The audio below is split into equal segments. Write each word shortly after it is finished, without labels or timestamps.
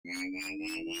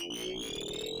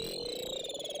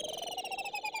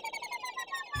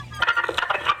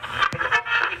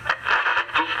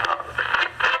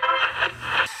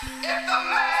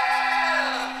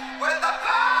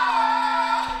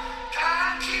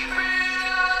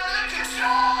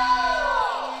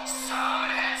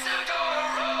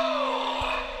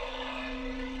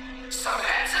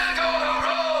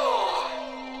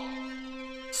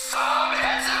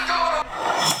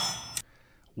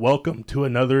Welcome to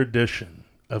another edition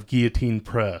of Guillotine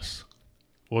Press.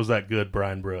 Was that good,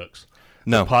 Brian Brooks?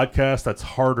 No. The podcast that's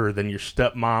harder than your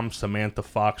stepmom Samantha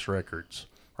Fox records.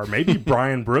 Or maybe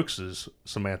Brian Brooks's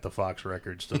Samantha Fox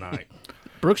records tonight.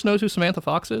 Brooks knows who Samantha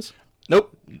Fox is?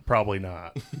 Nope. Probably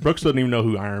not. Brooks doesn't even know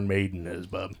who Iron Maiden is,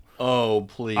 bub. Oh,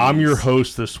 please. I'm your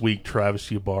host this week,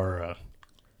 Travis Ybarra,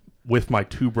 with my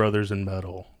two brothers in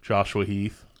metal, Joshua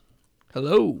Heath.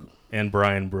 Hello. And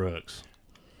Brian Brooks.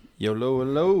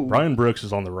 Hello. Brian Brooks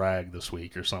is on the rag this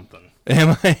week or something.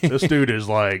 Am I? This dude is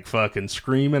like fucking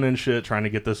screaming and shit, trying to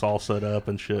get this all set up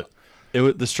and shit.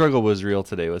 The struggle was real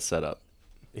today with setup.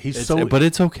 But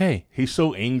it's okay. He's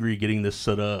so angry getting this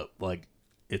set up. Like,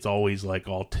 it's always like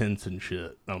all tense and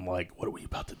shit. I'm like, what are we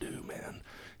about to do, man?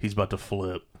 He's about to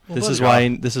flip. Well, this is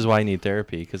why I need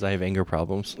therapy, because I have anger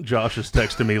problems. Josh is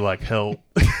texting me like help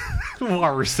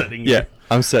while we're setting. Yeah,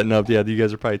 I'm setting up. Yeah, you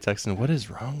guys are probably texting. What is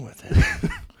wrong with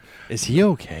him? Is he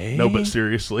okay? No, but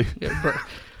seriously. Yeah,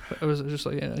 I was just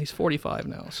like, he's 45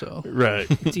 now, so right.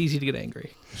 It's easy to get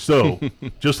angry. So,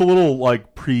 just a little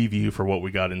like preview for what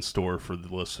we got in store for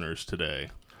the listeners today.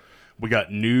 We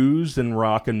got news and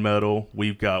rock and metal.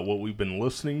 We've got what we've been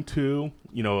listening to.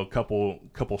 You know, a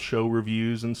couple show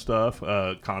reviews and stuff.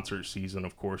 Concert season,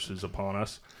 of course, is upon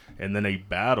us, and then a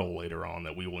battle later on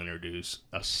that we will introduce,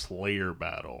 a Slayer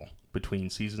battle between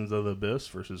Seasons of the Abyss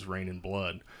versus Rain and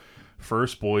Blood.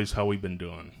 First, boys, how we been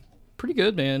doing? Pretty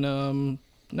good, man.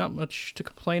 Not much to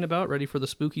complain about. Ready for the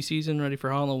spooky season, ready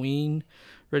for Halloween,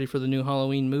 ready for the new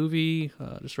Halloween movie,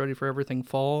 just ready for everything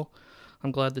fall. I'm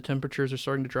glad the temperatures are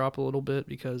starting to drop a little bit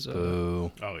because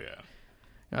oh yeah,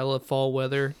 I love fall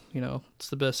weather. You know, it's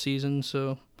the best season.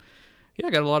 So yeah, I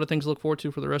got a lot of things to look forward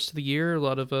to for the rest of the year. A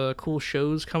lot of cool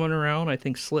shows coming around. I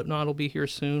think Slipknot will be here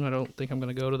soon. I don't think I'm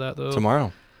going to go to that though.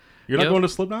 Tomorrow. You're not going to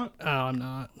Slipknot? Oh, I'm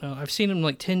not. No, I've seen them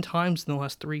like 10 times in the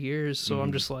last 3 years, so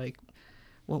I'm just like,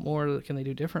 what more can they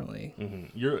do differently?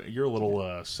 Mm-hmm. You're a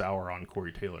little sour on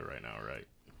Corey Taylor right now, right?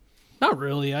 Not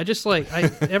really. I just like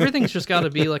everything's just got to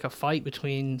be like a fight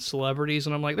between celebrities,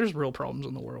 and I'm like, there's real problems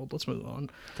in the world. Let's move on.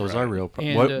 Those are real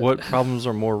problems. What problems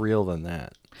are more real than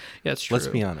that? Yeah, it's true. Let's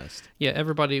be honest. Yeah,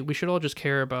 everybody. We should all just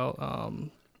care about.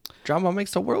 Drama makes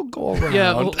the world go around.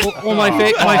 Yeah, well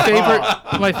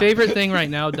my favorite thing right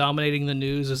now dominating the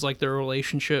news is like the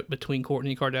relationship between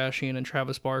Kourtney Kardashian and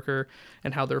Travis Barker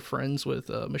and how they're friends with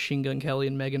Machine Gun Kelly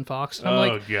and Megan Fox. And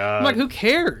I'm like, who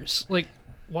cares? Like,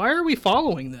 why are we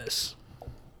following this?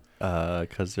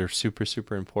 Because they're super,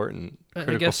 super important.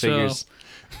 Critical I guess figures.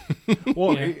 So.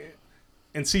 Well, yeah.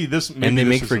 And see, and they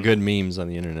make for good memes on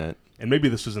the internet. And maybe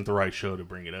this isn't the right show to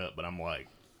bring it up, but I'm like,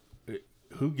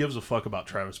 who gives a fuck about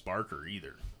Travis Barker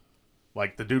either?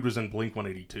 Like, the dude was in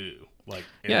Blink-182, like,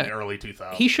 in the early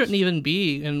 2000s. He shouldn't even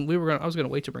be, and I was going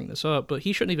to wait to bring this up, but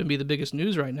he shouldn't even be the biggest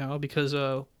news right now because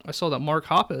I saw that Mark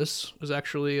Hoppus was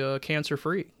actually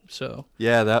cancer-free. So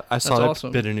yeah, I saw that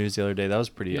awesome. Bit of news the other day. That was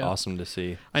pretty awesome to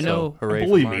see. I know. Hooray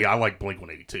believe me, I like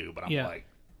Blink-182, but I'm like,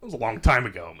 it was a long time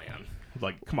ago, man.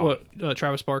 Like, come on. What,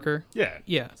 Travis Barker? Yeah.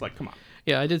 Yeah. It's like, come on.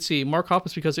 Yeah, I did see Mark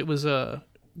Hoppus because it was...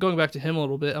 going back to him a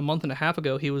little bit, a month and a half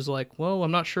ago, he was like, well,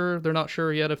 I'm not sure. They're not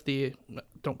sure yet if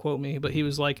don't quote me, but he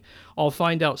was like, I'll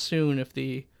find out soon if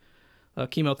the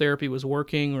chemotherapy was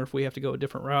working or if we have to go a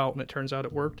different route. And it turns out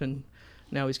it worked, and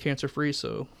now he's cancer-free,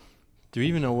 so. Do we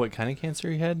even know what kind of cancer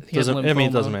he had? He had lymphoma. I mean,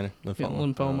 it doesn't matter.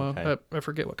 Lymphoma. Oh, okay. I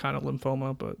forget what kind of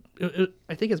lymphoma, but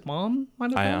I think his mom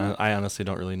might have I honestly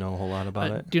don't really know a whole lot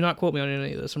about it. Do not quote me on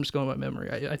any of this. I'm just going by memory.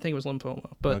 I think it was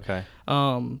lymphoma. But, okay.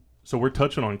 So we're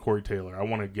touching on Corey Taylor. I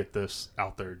want to get this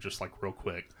out there just like real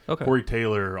quick. Okay. Corey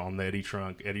Taylor on the Eddie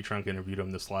Trunk. Eddie Trunk interviewed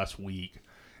him this last week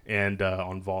and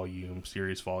on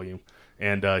Sirius Volume.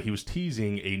 And he was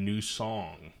teasing a new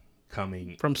song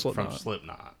coming from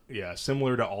Slipknot. Yeah,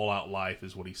 similar to All Out Life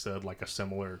is what he said, like a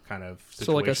similar kind of situation.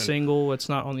 So like a single, it's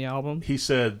not on the album? He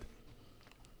said,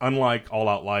 unlike All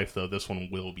Out Life, though, this one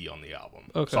will be on the album.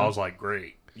 Okay. So I was like,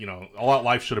 great. You know, All Out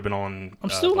Life should have been on. I'm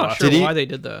still not sure why they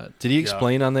did that. Did he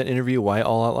explain on that interview why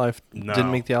All Out Life didn't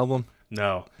make the album?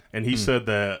 No. And he said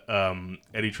that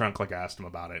Eddie Trunk like asked him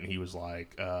about it, and he was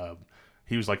like,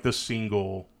 this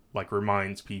single like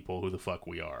reminds people who the fuck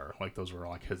we are. Like those were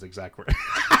like his exact words.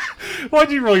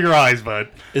 Why'd you roll your eyes, bud?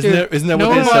 Isn't that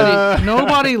what they said?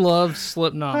 Nobody loves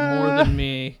Slipknot more than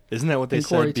me. Isn't that what they and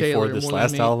Corey said before Taylor this more than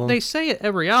last me. album? They say it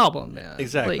every album, man.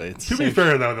 Exactly. Like, It's To the be same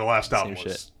fair, though, the last album same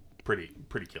was shit.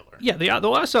 pretty killer. yeah, the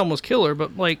last album was killer,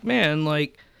 but like, man,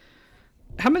 like,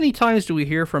 how many times do we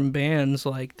hear from bands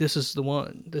like, "This is the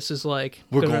one. This is like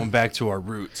We're gonna- going back to our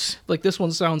roots. like this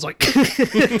one sounds like."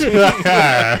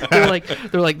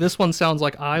 they're like this one sounds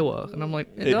like Iowa, and I'm like,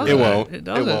 it doesn't. won't. It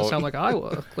doesn't It won't. sound like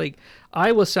Iowa. Like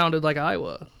Iowa sounded like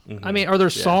Iowa. Mm-hmm. I mean, are there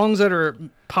songs that are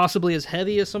possibly as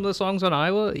heavy as some of the songs on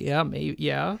Iowa? Yeah, maybe.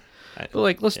 Yeah. But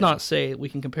like, let's not say we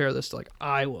can compare this to like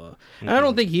Iowa. And I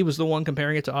don't think he was the one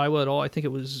comparing it to Iowa at all. I think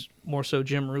it was more so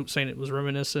Jim Root saying it was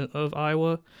reminiscent of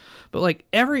Iowa. But like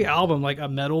every album, like a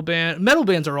metal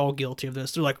bands are all guilty of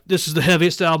this. They're like, this is the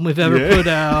heaviest album we've ever put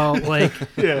out. Like,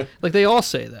 Yeah. like they all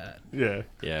say that. Yeah.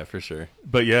 Yeah, for sure.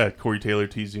 But yeah, Corey Taylor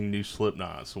teasing new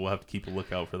Slipknot, so we'll have to keep a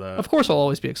lookout for that. Of course, I'll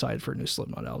always be excited for a new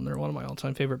Slipknot album. They're one of my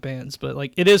all-time favorite bands. But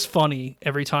like, it is funny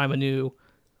every time a new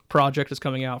project is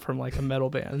coming out from like a metal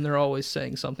band, and they're always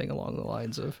saying something along the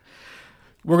lines of,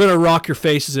 "We're gonna rock your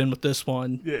faces in with this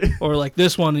one," or like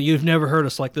this one, "You've never heard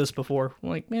us like this before." I'm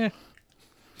like, man.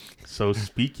 So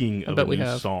speaking of a bet we new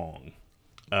have. song,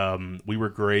 we were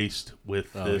graced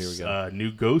with here this we go.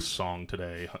 new Ghost song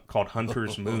today called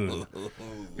Hunter's Moon.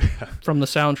 From the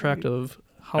soundtrack of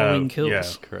Halloween Kills. Yeah.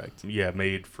 Correct. Yeah,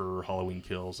 made for Halloween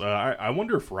Kills. I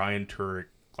wonder if Ryan Turek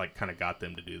like kind of got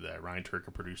them to do that. Ryan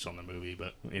Turek produced on the movie,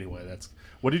 but anyway, that's.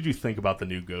 What did you think about the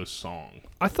new Ghost song?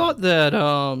 I thought that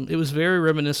it was very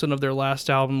reminiscent of their last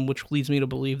album, which leads me to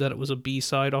believe that it was a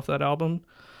B-side off that album.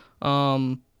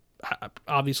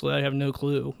 Obviously, I have no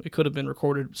clue. It could have been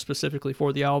recorded specifically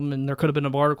for the album, and there could have been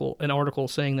an article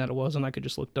saying that it was, and I could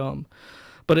just look dumb.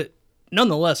 But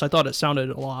nonetheless, I thought it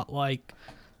sounded a lot like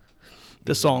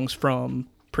the songs from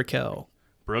Prequel.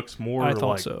 Brooks more I thought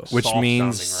like so. Which soft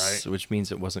means sounding, right? which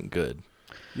means it wasn't good.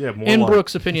 Yeah, more In like,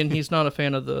 Brooks' opinion, he's not a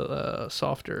fan of the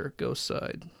softer Ghost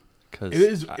side. Cause It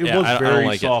was I don't very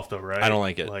like soft though, right? I don't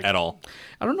like it at all.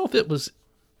 I don't know if it was.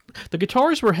 The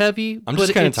guitars were heavy. I'm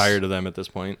just kind of tired of them at this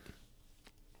point.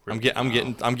 I'm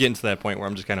getting to that point where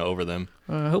I'm just kind of over them.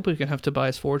 I hope we can have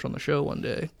Tobias Forge on the show one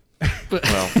day. But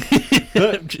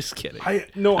Well, I'm just kidding. I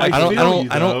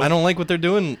I don't like what they're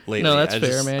doing lately. No, that's I fair,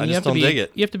 just, man. I You just have to don't be dig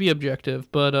it. you have to be objective.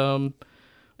 But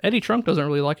Eddie Trunk doesn't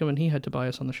really like him, and he had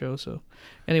Tobias on the show. So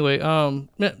anyway,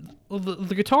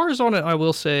 the guitars on it, I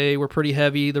will say, were pretty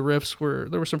heavy. There were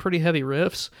some pretty heavy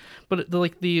riffs, but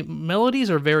the melodies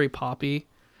are very poppy.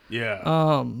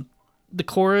 Yeah. The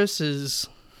chorus is.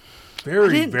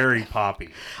 Very poppy.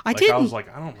 I didn't- was like,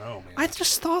 I don't know, man. I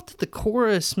just thought that the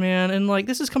chorus, man, and like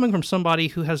this is coming from somebody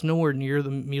who has nowhere near the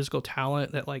musical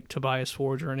talent that like Tobias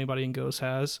Forge or anybody in Ghost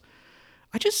has.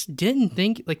 I just didn't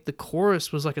think like the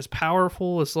chorus was like as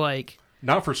powerful as like.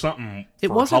 Not for something. It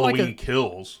for wasn't like Halloween a-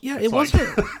 Kills. Yeah, It's it like,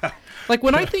 wasn't. Like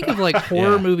when I think of like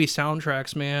horror Yeah. movie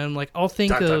soundtracks, man, like I'll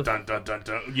think dun, dun, of dun, dun, dun,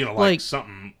 dun, you know, like-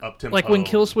 something up tempo. like when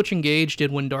Killswitch Engage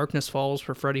did When Darkness Falls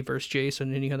for Freddy vs.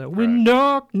 Jason, and you had that When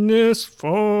Darkness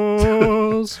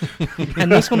Falls,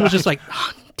 and this one was just like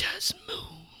Hunter's Moon,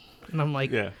 and I'm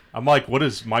like, Yeah, I'm like, what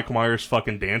is Michael Myers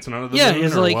fucking dancing under the yeah, moon?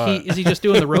 is or like what? is he just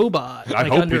doing the robot? I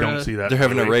like hope under we don't see that. They're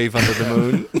having a movie. rave under the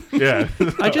moon. Yeah.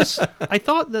 I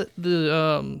thought that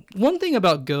the one thing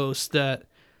about Ghost that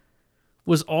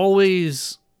was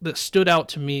always that stood out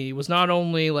to me was not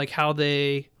only like how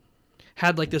they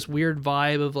had like this weird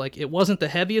vibe of like it wasn't the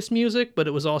heaviest music, but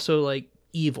it was also like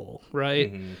evil,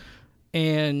 right?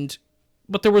 And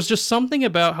but there was just something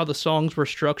about how the songs were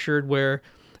structured where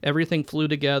everything flew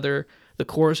together. The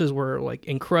choruses were like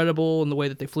incredible in the way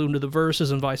that they flew into the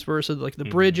verses and vice versa. Like the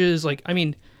bridges, like I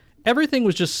mean, everything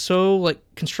was just so like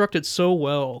constructed so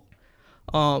well.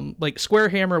 Like Square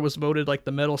Hammer was voted like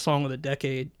the metal song of the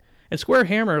decade. And Square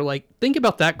Hammer, like think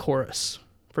about that chorus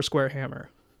for Square Hammer.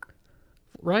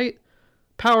 Right?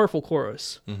 Powerful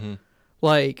chorus.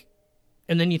 Like,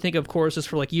 and then you think of choruses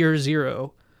for like Year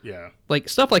Zero. Yeah. Like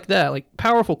stuff like that, like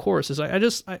powerful choruses.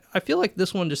 I feel like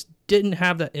this one just didn't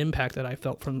have that impact that I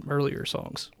felt from earlier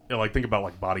songs. Yeah, like think about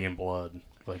like Body and Blood,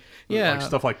 like Yeah. like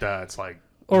stuff like that. It's like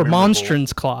Or memorable.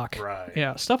 Monstrance Clock. Right.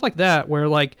 Yeah, stuff like that where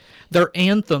like they're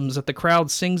anthems that the crowd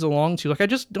sings along to. Like I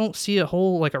just don't see a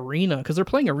whole like arena because they're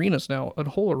playing arenas now, a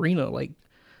whole arena like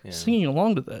singing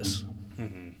along to this.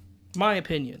 My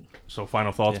opinion. So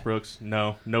final thoughts, Brooks?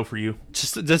 No for you.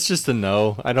 That's just a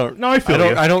no. I don't. No, I feel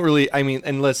you. I don't really. I mean,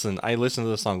 and listen, I listened to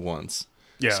the song once.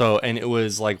 Yeah. So and it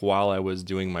was like while I was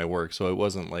doing my work, so it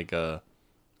wasn't like a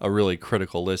really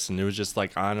critical listen. It was just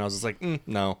like on. I was just like,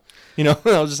 no, you know.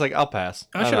 I was just like, I'll pass.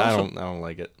 I should also- don't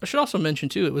like it. I should also mention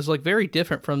too, it was like very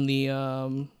different from the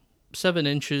 7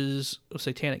 inches of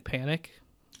Satanic Panic.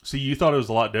 See, you thought it was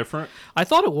a lot different? I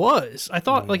thought it was. I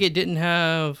thought like it didn't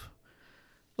have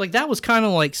like that was kind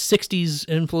of like 60s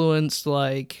influenced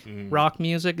like rock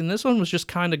music, and this one was just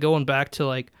kind of going back to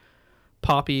like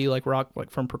poppy like rock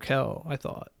like from Perkel, I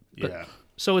thought. But, Yeah.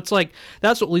 so it's like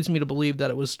that's what leads me to believe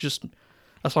that it was just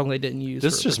a song they didn't use.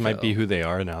 This for just might be Perkel. who they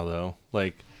are now, though.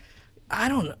 Like, I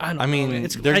don't I know, mean, man.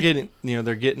 they're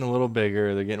getting a little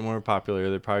bigger. They're getting more popular.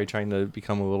 They're probably trying to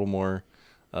become a little more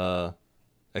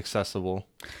accessible,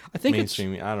 I think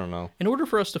mainstream. I don't know. in order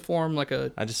for us to form like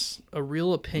a I just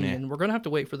real opinion, we're gonna have to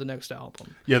wait for the next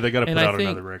album. Yeah, they got to put And I out think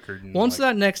another record. And Once like,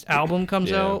 that next album comes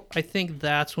Yeah. out, I think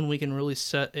that's when we can really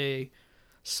set a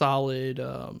solid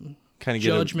kind of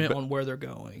judgment on where they're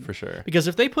going. for sure. Because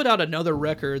if they put out another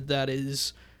record that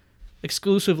is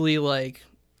exclusively like,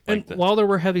 and Like while there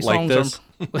were heavy like songs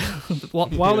on,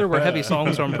 while there were heavy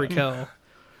songs on Prequel,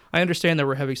 I understand there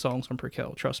were heavy songs on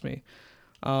Prequel. Trust me,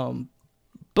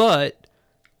 but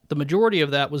the majority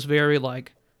of that was very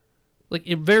like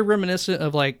very reminiscent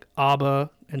of like ABBA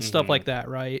and stuff like that,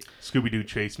 right? Scooby Doo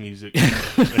chase music.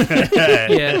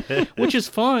 Yeah, which is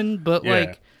fun, but Yeah.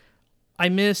 like I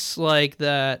miss like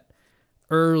that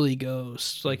early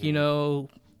Ghost, like you know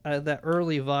that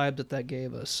early vibe that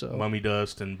gave us. So Mummy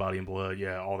Dust and Body and Blood.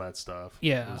 Yeah, all that stuff.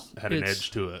 Yeah, had an it's-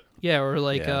 edge to it. yeah, or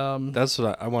like Yeah. That's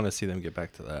what I want to see them get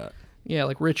back to that. yeah,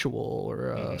 like Ritual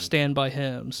or Stand by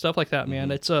Him, stuff like that,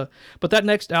 man. It's but that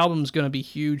next album's gonna be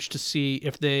huge to see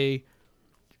if they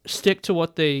stick to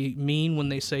what they mean when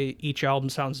they say each album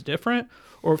sounds different,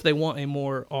 or if they want a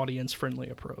more audience friendly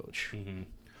approach.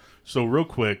 So real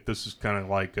quick, this is kind of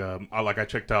like I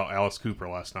checked out Alice Cooper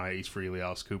last night. Ace Frehley,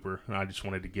 Alice Cooper, and I just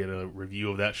wanted to get a review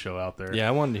of that show out there. Yeah,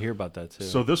 I wanted to hear about that too.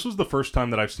 So this was the first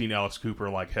time that I've seen Alice Cooper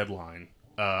like headline.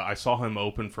 I saw him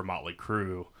open for Motley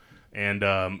Crue,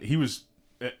 and he was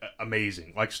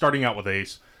amazing. Like starting out with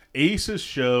Ace. Ace's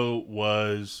show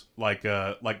was like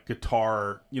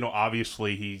guitar. You know,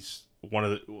 obviously he's one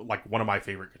of my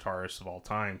favorite guitarists of all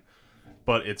time.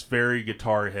 But it's very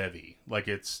guitar heavy. Like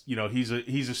it's, you know, he's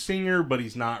a singer, but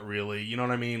he's not really. You know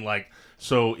what I mean? Like,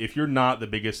 so if you're not the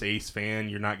biggest Ace fan,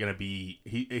 you're not gonna be.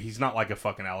 He's not like a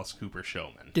fucking Alice Cooper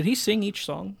showman. Did he sing each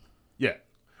song? Yeah.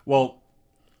 Well,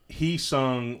 he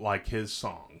sung like his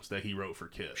songs that he wrote for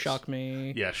Kiss. Shock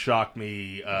Me. Yeah, Shock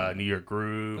Me, New York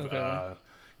Groove. Okay.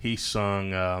 He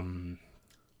sung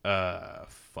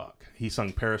he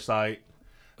sung Parasite.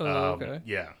 Oh, okay.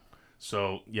 Yeah.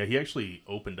 So yeah, he actually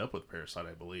opened up with Parasite,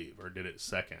 I believe, or did it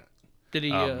second. Did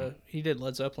he? He did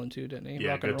Led Zeppelin too, didn't he?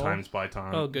 Yeah, Rock and Good Roll? Times, Bad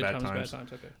Times. Oh, Good Bad Times, Bad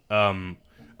Times. Okay.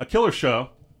 A killer show.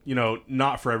 You know,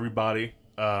 not for everybody.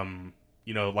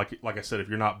 You know, like I said, if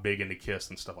you're not big into Kiss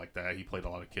and stuff like that, he played a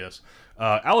lot of Kiss.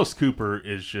 Alice Cooper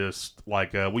is just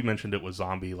like we mentioned it with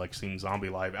Zombie, like seeing Zombie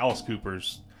live. Alice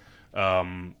Cooper's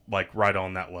like right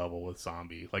on that level with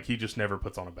Zombie. Like he just never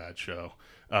puts on a bad show.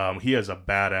 He has a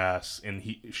badass, and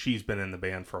she's been in the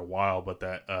band for a while, but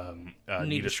that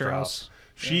Nita Strauss,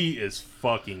 she is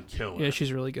fucking killer. Yeah,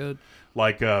 she's really good.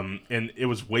 Like and it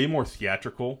was way more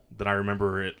theatrical than I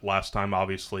remember it last time.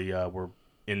 Obviously, we're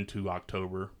into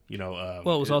October, you know.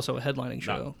 Well, it was also a headlining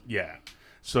show. Yeah.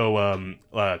 So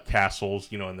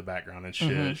Castles, you know, in the background and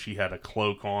shit. She had a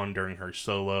cloak on during her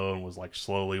solo and was like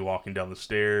slowly walking down the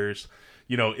stairs.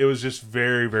 You know, it was just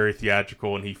very, very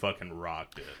theatrical, and he fucking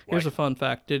rocked it. Here's a Like, fun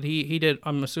fact: he did?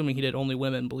 I'm assuming he did Only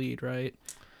Women Bleed, right?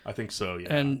 I think so.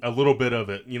 Yeah, And- a little bit of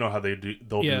it. You know how they'll do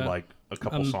Yeah. like a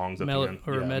couple songs at the end.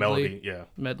 or a Yeah, medley. Yeah,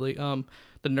 Medley.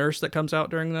 The nurse that comes out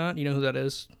during that, you know who that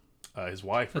is? his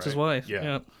wife. That's right? his wife.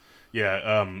 Yeah.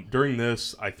 Yeah, during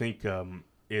this, I think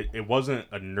it wasn't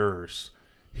a nurse.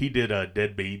 He did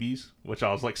Dead Babies, which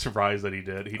I was like surprised that he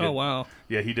did. He did. Oh wow.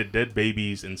 Yeah, he did Dead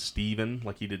Babies and Steven.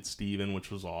 Like he did Steven,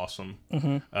 which was awesome.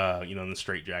 You know, in the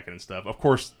straight jacket and stuff. Of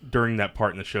course, during that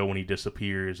part in the show when he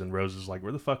disappears and Rose is like,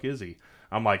 "Where the fuck is he?"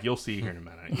 I'm like, "You'll see here in a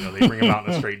minute." You know, they bring him out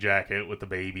in a straight jacket with the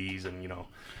babies, and you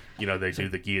know they do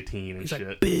the guillotine and He's shit.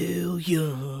 like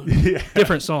billion.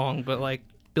 Different song, but like $1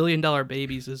 Billion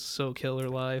Babies is so killer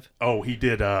live. Oh, he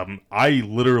did. I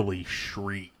literally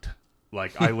shrieked.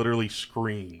 Like, I literally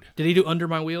screamed. Did he do Under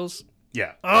My Wheels?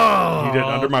 Yeah. Oh. He did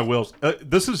Under My Wheels.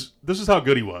 This is how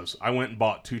good he was. I went and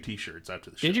bought 2 T-shirts after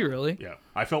the show. Did you really? Yeah.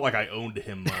 I felt like I owned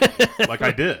him money. Like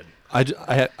I did. I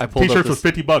pulled T-shirts up was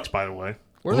his, $50, by the way.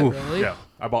 Were they Ooh. really? Yeah.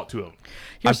 I bought 2 of them.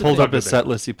 Here's the I pulled thing. up his set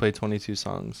list. He played 22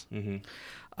 songs.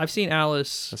 I've seen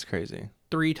Alice That's crazy.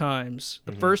 3 times.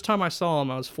 The first time I saw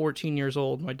him, I was 14 years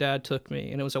old. My dad took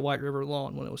me, and it was at White River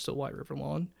Lawn when it was still White River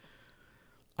Lawn.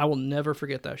 I will never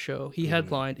forget that show. He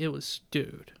headlined. It was,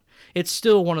 dude. It's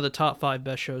still one of the top 5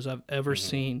 best shows I've ever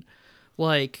seen.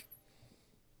 Like,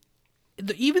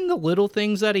 even the little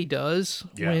things that he does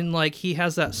Yeah. when like he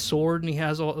has that sword and he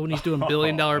has all when he's doing $1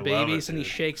 billion I love babies it, and he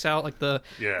dude. shakes out like the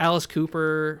Yeah. Alice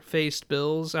Cooper faced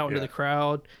bills out into Yeah. the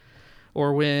crowd,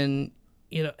 or when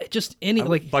just any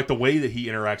like the way that he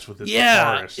interacts with his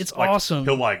Yeah, guitarist. it's Like, awesome.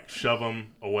 He'll like shove them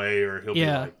away, or he'll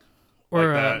Yeah. be Or,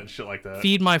 like that and shit like that.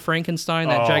 Feed My Frankenstein,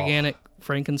 that Oh. gigantic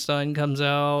Frankenstein comes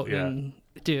out, Yeah. and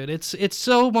dude, it's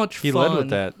so much He fun. led with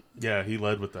that. Yeah, he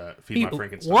led with that. Feed He- My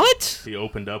Frankenstein. what? He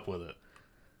opened up with it.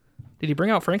 Did he bring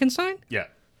out Frankenstein? Yeah.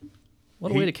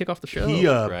 What a way to kick off the show. He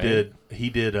Right.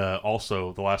 did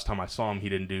also the last time I saw him he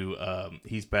didn't do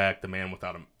he's back, the man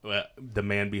without a the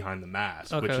man behind the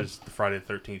mask, which Okay. is the Friday the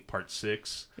 13th part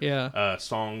 6 Yeah.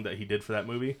 song that he did for that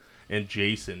movie, and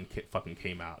Jason fucking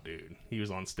came out, dude. He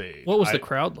was on stage. What was the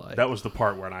crowd like? That was the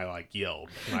part where I like yelled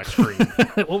and I screamed.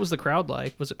 What was the crowd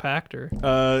like? Was it packed or?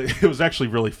 It was actually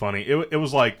really funny. It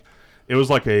was like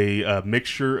a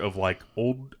mixture of like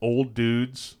old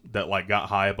dudes that like got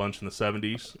high a bunch in the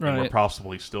 70s and were Right.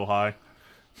 possibly still high,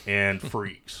 and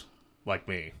freaks like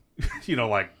me.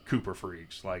 Like Cooper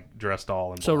freaks, like dressed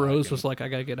all in So black Rose and- was like, "I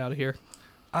gotta get out of here."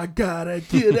 I gotta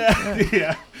get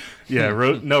out. yeah.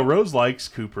 Rose likes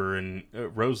Cooper, and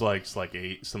Rose likes like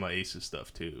some of Ace's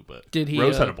stuff too. But Did he?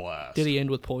 Rose had a blast. Did he end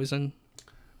with poison?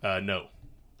 No.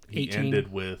 He 18?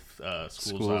 ended with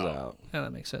School's Out. Yeah,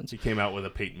 that makes sense. He came out with a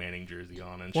Peyton Manning jersey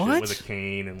on and What? shit, with a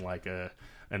cane and like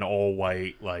an all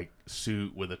white like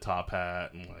suit with a top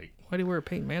hat, and like Why do you wear a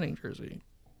Peyton Manning jersey?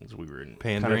 as we were in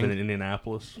Pandering? kind of in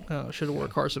Indianapolis. Oh, should have wore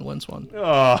Carson Wentz one.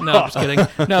 Oh, No, I'm just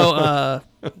kidding. No,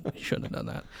 you shouldn't have done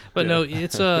that. But no,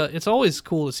 it's always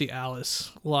cool to see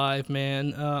Alice live,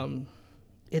 man.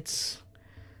 It's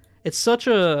such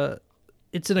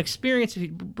it's an experience.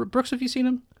 Brooks, have you seen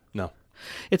him? No.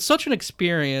 It's such an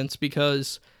experience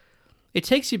because it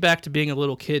takes you back to being a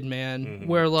little kid, man,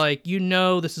 where like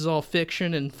this is all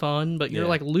fiction and fun, but you're Yeah.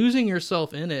 like losing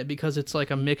yourself in it because it's like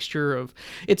a mixture of.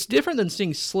 It's different than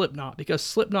seeing Slipknot because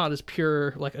Slipknot is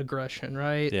pure like aggression,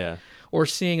 right? Yeah. Or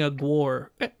seeing a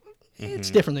Gore. It's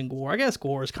different than Gore. I guess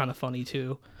Gore is kind of funny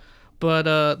too.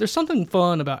 But there's something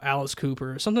fun about Alice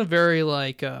Cooper. Something very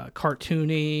like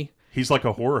cartoony. he's like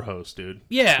a horror host, dude.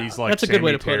 Yeah, he's like that's a good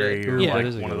way Sammy to put it. Terry or Yeah. like That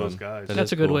is a one of good those one. guys. That That's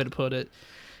is a good cool. way to put it.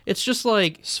 It's just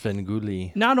like Sven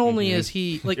Gulli. not only is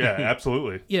he like Yeah,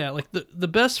 absolutely. yeah, like the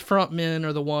best front men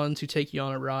are the ones who take you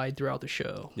on a ride throughout the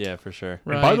show. Yeah, for sure.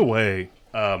 Right. And by the way,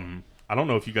 I don't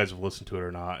know if you guys have listened to it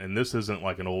or not, and this isn't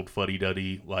like an old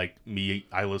fuddy-duddy, like me,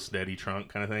 I listen to Eddie Trunk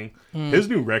kind of thing. His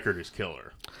new record is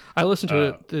killer. I listened to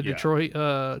it, the yeah.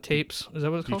 Detroit tapes. Is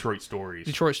that what it's called? Detroit Stories.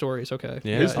 Detroit Stories. Okay.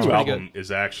 Yeah, His it's new pretty album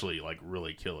is actually like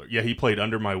really killer. Yeah, he played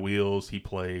Under My Wheels. He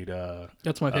played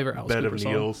That's my favorite Alice Bed Cooper of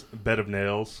song. Nails. Bed of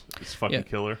Nails. It's fucking Yeah.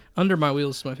 killer. Under My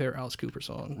Wheels is my favorite Alice Cooper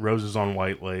song. Roses on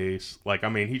White Lace. Like, I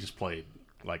mean, he just played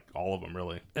like all of them,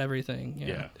 really. Everything. Yeah.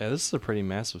 Yeah. Yeah, this is a pretty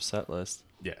massive set list.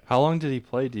 Yeah. How long did he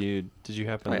play? Did you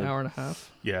happen Probably to an hour and a half.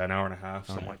 Yeah, an hour and a half,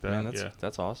 something like that. Man, yeah.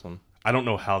 that's awesome. I don't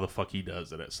know how the fuck he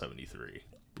does it at 73.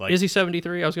 Like, Is he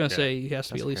 73? I was gonna Yeah. say he has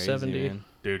to be That's at least crazy, 70. man.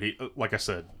 dude, he, like I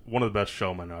said, one of the best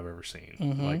showmen I've ever seen.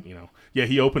 Mm-hmm. Like, yeah,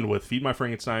 he opened with Feed My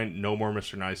Frankenstein, No More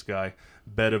Mr. Nice Guy,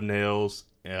 Bed of Nails,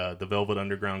 the Velvet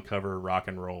Underground cover, Rock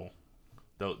and Roll.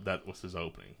 That was his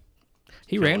opening.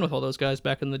 He ran with all those guys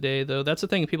back in the day, though. That's the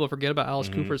thing people forget about Alice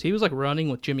Mm-hmm. Cooper's. He was like running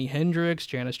with Jimi Hendrix,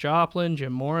 Janis Joplin,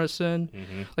 Jim Morrison.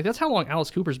 Mm-hmm. Like that's how long Alice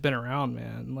Cooper's been around,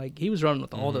 man. Like he was running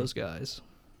with all those guys.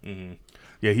 Mm-hmm.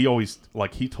 Yeah, he always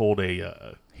he told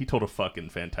a fucking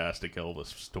fantastic Elvis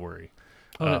story.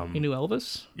 Oh, you knew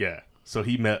Elvis? Yeah. So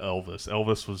he met Elvis.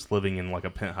 Elvis was living in like a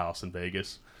penthouse in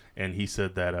Vegas, and he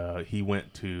said that he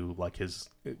went to like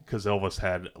because Elvis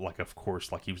had like, of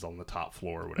course, like he was on the top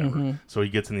floor or whatever. So he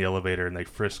gets in the elevator and they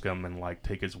frisk him and like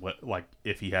take his like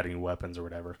if he had any weapons or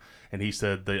whatever. And he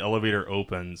said the elevator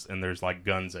opens and there's like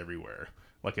guns everywhere,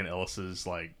 like in Ellis's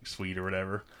like suite or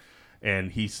whatever.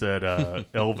 And he said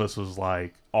Elvis was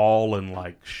like all in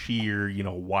like sheer,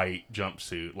 white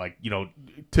jumpsuit, like,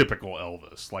 typical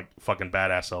Elvis, like fucking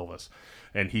badass Elvis.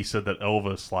 And he said that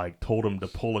Elvis like told him to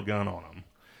pull a gun on him.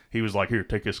 He was like, here,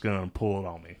 take this gun and pull it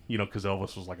on me. Because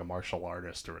Elvis was like a martial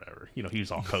artist or whatever. He was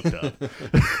all coked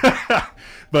up.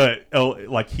 But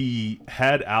like he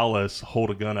had Alice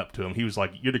hold a gun up to him. He was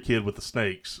like, you're the kid with the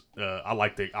snakes. I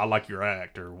like your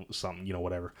act or something,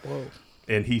 whatever. Whoa.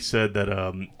 and he said that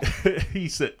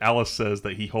Alice says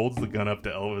that he holds the gun up to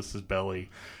Elvis's belly,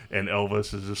 and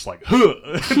Elvis is just like, huh,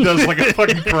 does like a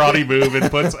fucking karate move and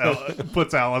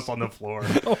puts Alice on the floor.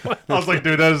 I was like,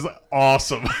 dude, that is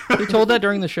awesome. He told that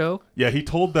during the show. Yeah, he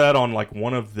told that on like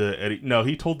one of the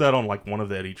he told that on like one of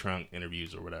the Eddie Trunk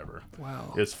interviews or whatever.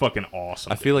 Wow. It's fucking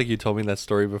awesome. I feel like you told me that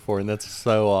story before, and that's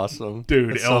so awesome.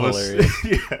 Dude, That's so Elvis, hilarious.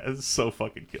 yeah, it's so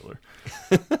fucking killer.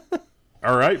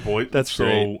 All right, boy. That's so,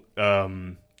 great.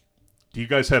 Do you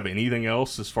guys have anything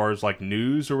else as far as like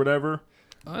news or whatever?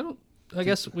 I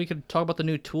guess we could talk about the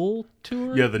new Tool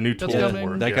tour. Yeah, the new Tool That's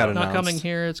tour. That yeah. got Not announced. coming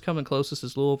here. It's coming closest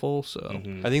is Louisville. So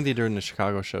Mhm. I think they're doing the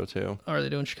Chicago show too. are they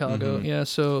doing Chicago? Mhm. Yeah.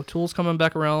 So Tool's coming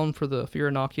back around for the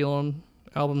Fear Inoculum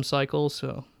album cycle.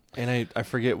 So And I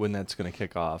forget when that's going to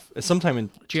kick off. It's sometime in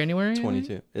January.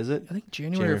 22. Is it? I think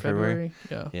January or February?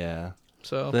 February. Yeah. Yeah.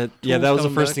 So That Tool's that was the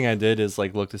coming first back. thing I did is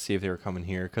like look to see if they were coming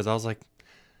here because I was like,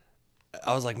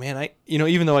 man,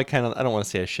 even though I don't want to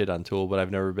say I shit on Tool, but I've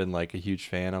never been like a huge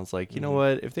fan. I was like, you know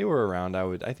what? If they were around,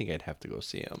 I think I'd have to go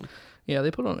see them. Yeah,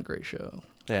 they put on a great show.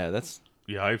 Yeah, that's.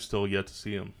 Yeah, I've still yet to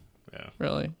see him. Yeah,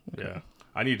 Really. yeah.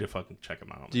 I need to fucking check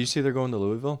him out. Do you see they're going to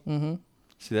Louisville? Mm-hmm.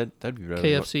 See that'd be better.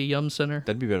 KFC Yum Center.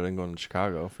 That'd be better than going to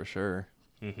Chicago for sure.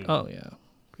 Mhm. Oh yeah.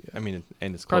 I mean,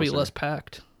 and it's Probably closer. less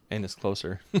packed. And it's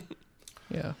closer.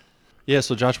 Yeah. Yeah.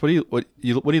 So Josh, what are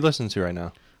you listening to right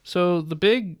now? So the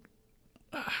big,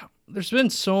 there's been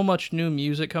so much new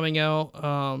music coming out.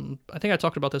 I think I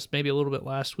talked about this maybe a little bit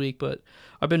last week, but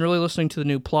I've been really listening to the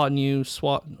new Plot New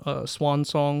Swan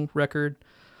Song record.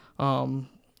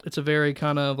 It's a very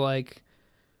kind of like,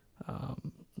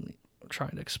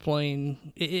 trying to explain.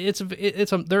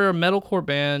 They're a metalcore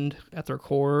band at their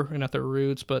core and at their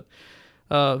roots, but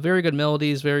very good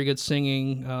melodies, very good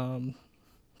singing.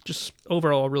 Just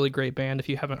overall a really great band. If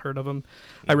you haven't heard of them,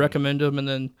 I recommend them. And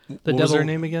then What was their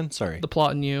name again? Sorry. The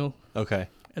Plot and You, Okay.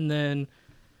 and then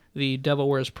the Devil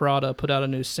Wears Prada put out a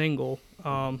new single.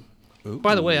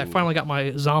 By the way, I finally got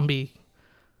my Zombie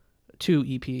 2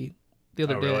 EP the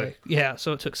other Oh, day. really? Yeah,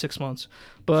 so it took 6 months,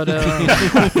 but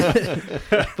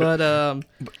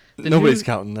Nobody's new-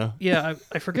 counting though. yeah,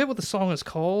 I forget what the song is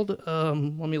called. Let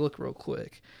me look real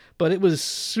quick. But it was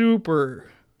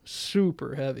super,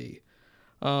 super heavy.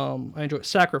 I enjoy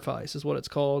Sacrifice is what it's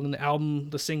called, and the album,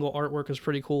 the single artwork is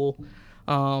pretty cool.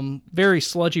 Very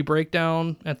sludgy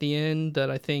breakdown at the end that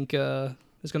I think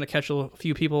is going to catch a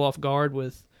few people off guard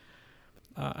with.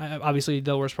 Obviously,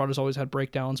 Devil Wears Prada's always had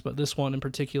breakdowns, but this one in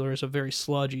particular is a very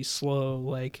sludgy, slow,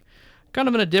 like kind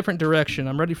of in a different direction.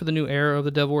 I'm ready for the new era of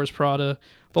the Devil Wears Prada.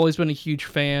 I've always been a huge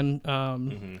fan.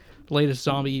 The latest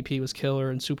Zombie EP was killer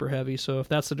and super heavy, so if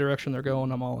that's the direction they're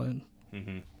going, I'm all in.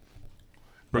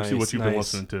 Brooksy, what you've been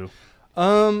listening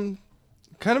to?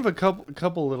 Kind of a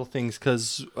couple little things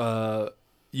because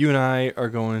you and I are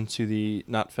going to the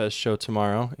Knotfest show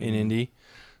tomorrow in Indy,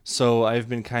 so I've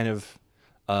been kind of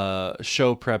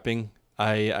show prepping.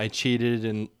 I cheated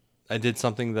and I did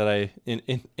something that I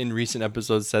in recent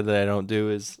episodes said that I don't do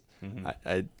is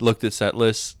I looked at set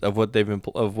lists of what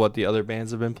what the other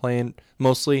bands have been playing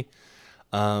mostly,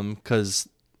 because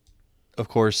of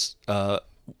course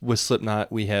with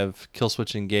Slipknot we have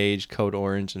Killswitch Engage, Code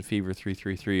Orange, and Fever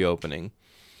 333 opening.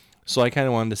 So I kind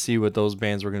of wanted to see what those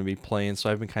bands were going to be playing. So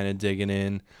I've been kind of digging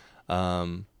in.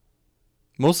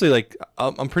 Mostly like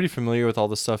I'm pretty familiar with all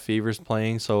the stuff Fever's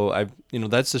playing. So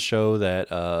that's the show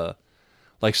that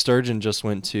like Sturgeon just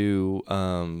went to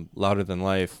Louder Than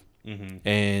Life,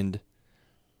 and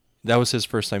that was his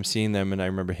first time seeing them. And I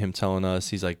remember him telling us,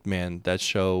 he's like, man, that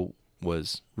show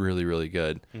was really, really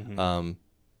good.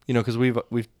 Because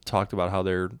we've talked about how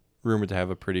they're rumored to have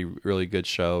a really good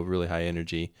show, really high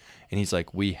energy, and he's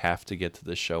like, we have to get to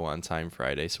the show on time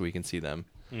Friday so we can see them.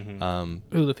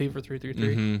 Ooh, the Fever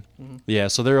 333. Yeah,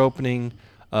 so they're opening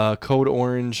Code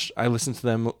Orange. I listened to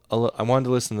them. I wanted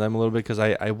to listen to them a little bit because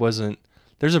I wasn't.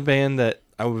 There's a band that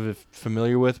I was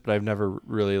familiar with, but I've never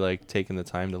really like taken the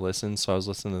time to listen. So I was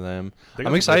listening to them. They got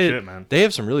I'm some excited. good shit, man. They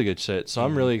have some really good shit, so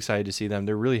I'm really excited to see them.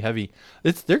 They're really heavy.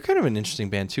 They're kind of an interesting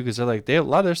band too because they have a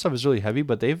lot of their stuff is really heavy,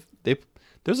 but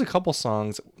there's a couple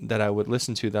songs that I would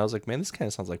listen to that I was like, man, this kind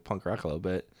of sounds like punk rock a little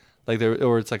bit,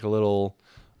 or it's like a little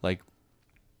like.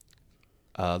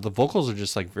 The vocals are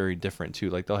just like very different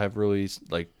too. Like they'll have really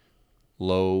like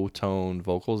low tone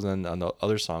vocals, and then on the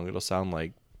other song it'll sound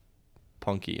like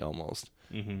punky almost.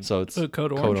 So it's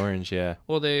Code Orange. Orange, yeah.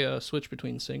 Well, they switch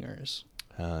between singers.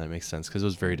 That makes sense because it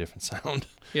was very different sound.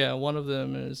 Yeah, one of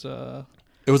them is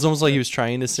It was almost like he was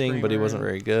trying to sing, but he Screamer. wasn't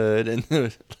very good.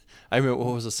 And I remember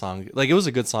what was the song? Like it was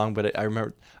a good song, but I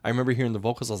remember hearing the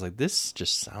vocals. I was like, this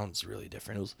just sounds really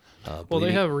different. It was Well, they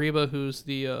Bleeding- have Reba, who's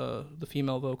the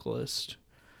female vocalist,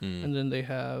 Mm. and then they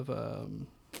have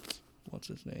what's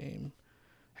his name?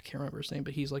 I can't remember his name,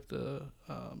 but he's like the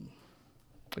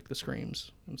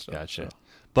screams and stuff. Gotcha. So.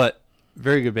 But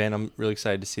very good band. I'm really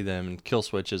excited to see them. And Kill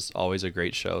Switch is always a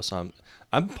great show. So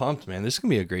I'm pumped, man. This is gonna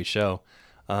be a great show.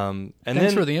 And Thanks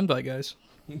then for the invite, guys.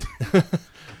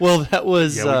 well, that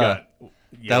was Yeah,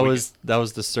 that was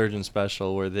the Surgeon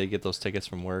special where they get those tickets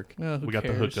from work. Who we got the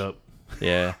cares? hookup.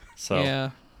 Yeah. So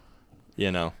Yeah,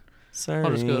 you know. Sorry.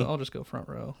 I'll just go front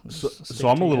row. So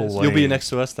I'm a little late. You'll be next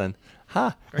to us then.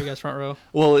 Ha. Are you guys front row?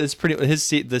 Well, it's pretty.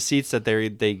 The seats that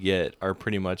they get are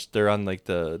pretty much they're on like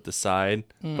the side,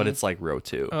 but it's like row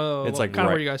 2. Oh, it's like kind of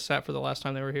right. where you guys sat for the last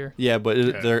time they were here. Yeah, but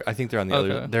Okay. I think they're on the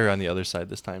Okay. other. They're on the other side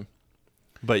this time.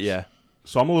 But yeah.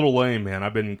 So I'm a little lame, man.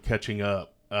 I've been catching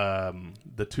up.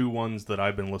 The two ones that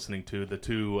I've been listening to, the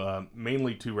two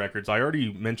mainly two records. I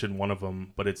already mentioned one of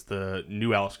them, but it's the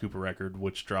new Alice Cooper record,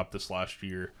 which dropped this last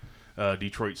year.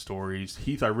 Detroit Stories.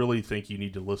 Heath, I really think you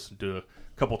need to listen to a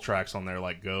couple tracks on there,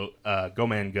 like Go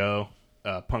Man Go,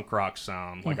 punk rock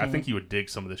sound. Like I think you would dig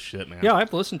some of this shit, man. Yeah,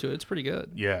 I've listened to it. It's pretty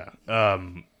good. Yeah.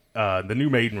 The new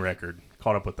Maiden record.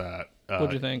 Caught up with that.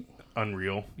 What'd you think?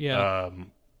 Unreal. Yeah.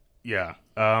 Yeah.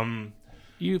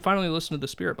 You finally listened to the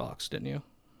Spirit Box, didn't you?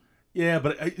 Yeah,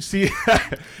 but see,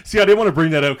 I didn't want to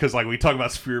bring that up because like we talk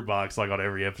about Spirit Box like on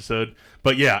every episode.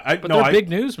 But yeah, But they're big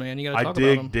news, man. You got to talk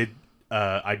about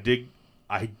them.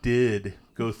 I did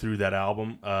go through that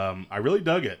album. I really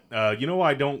dug it. You know,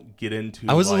 I don't get into.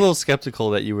 I was a like- little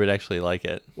skeptical that you would actually like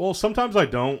it. Well, sometimes I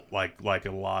don't like a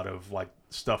lot of like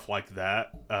stuff like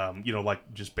that. You know,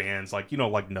 like just bands like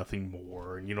like Nothing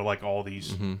More, and like all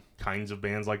these kinds of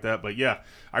bands like that. But yeah,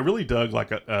 I really dug like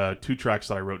two tracks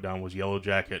that I wrote down was Yellow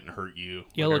Jacket and Hurt You.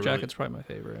 Yellow Like, I really- Jacket's probably my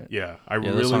favorite. Yeah, I those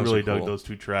really songs are dug cool. those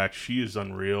two tracks. She is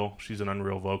unreal. She's an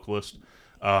unreal vocalist.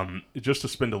 Just to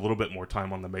spend a little bit more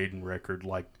time on the Maiden record,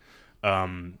 like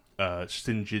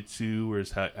Shinjitsu, or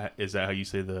is that how you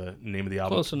say the name of the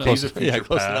album? Close enough. Days of Close- yeah, Future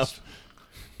close Past. enough.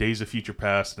 Days of Future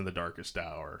Past and The Darkest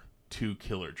Hour. Two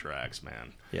killer tracks,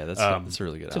 man. Yeah, that's a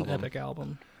really good It's an album. epic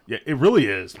album. Yeah, it really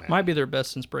is, man. Might be their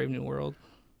best since Brave New World.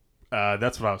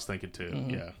 That's what I was thinking too.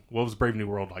 Yeah. What was Brave New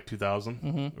World, like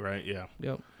 2000? Right? Yeah.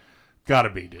 Yep. Gotta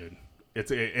be, dude.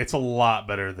 It's a lot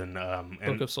better than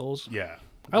Book of Souls. yeah.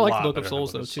 I a like lot the Book of better than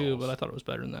Souls Book though of too, Souls. but I thought it was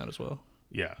better than that as well.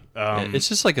 Yeah. It's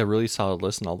just like a really solid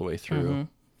listen all the way through.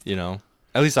 You know,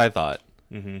 at least I thought.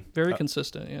 Very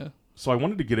consistent. Yeah. So I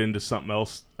wanted to get into something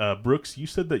else. Brooks, you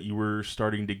said that you were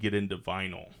starting to get into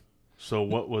vinyl. So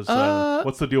what was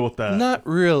what's the deal with that? Not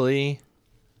really.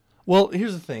 Well,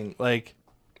 here's the thing. Like,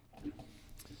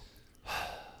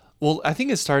 well, I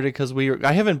think it started because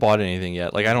I haven't bought anything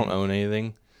yet. Like, I don't own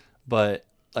anything, but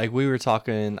like we were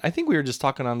talking. I think we were just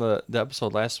talking on the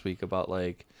episode last week about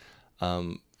like,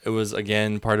 it was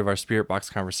again part of our Spirit Box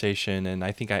conversation, and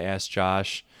I think I asked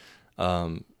Josh,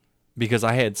 because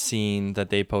I had seen that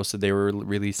they posted they were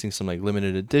releasing some like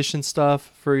limited edition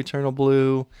stuff for Eternal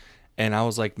Blue, and I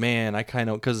was like, man, I kind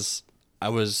of because I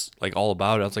was like all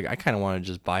about it. I was like, I kind of want to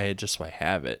just buy it just so I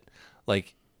have it.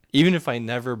 Like, even if I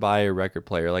never buy a record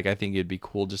player, like I think it'd be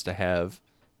cool just to have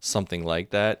something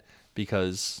like that,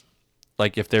 because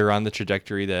like if they're on the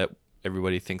trajectory that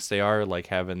everybody thinks they are, like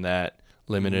having that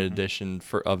limited edition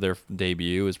of their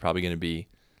debut is probably going to be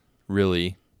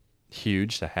really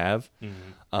huge to have.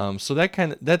 So that's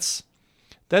kind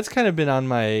of been on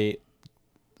my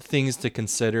things to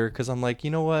consider, because I'm like, you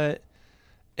know what,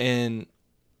 and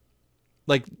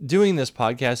like doing this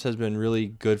podcast has been really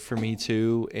good for me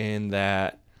too, in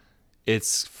that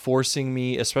it's forcing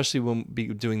me, especially when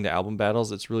doing the album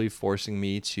battles, it's really forcing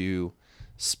me to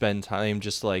spend time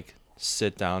just like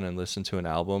sit down and listen to an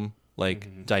album,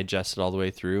 like digest it all the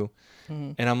way through.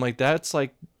 And I'm like, that's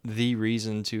like the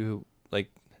reason to like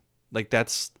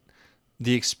that's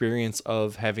the experience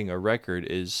of having a record,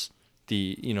 is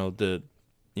the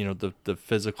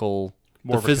physical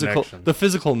More of a connection. the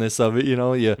physicalness of it,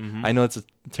 I know it's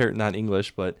not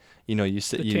English, but you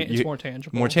sit It's more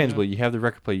tangible. more tangible. You have the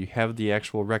record player, you have the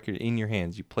actual record in your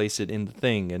hands, you place it in the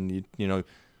thing, and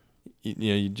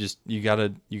you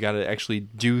gotta actually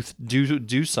do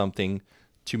something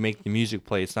to make the music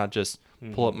play. It's not just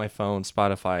pull up my phone,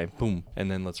 Spotify, boom, and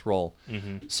then let's roll.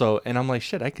 So, and I'm like,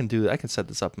 shit, I can do that. I can set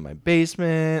this up in my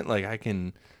basement. Like, I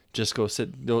can just go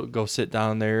sit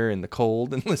down there in the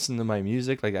cold and listen to my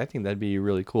music. Like, I think that'd be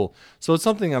really cool. So it's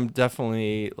something I'm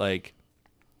definitely like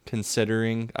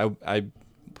considering. I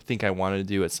think I want to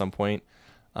do at some point.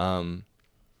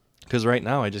 Because right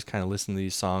now I just kind of listen to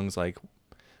these songs like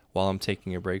while I'm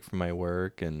taking a break from my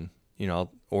work, and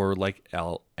or like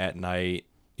I'll at night,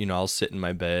 I'll sit in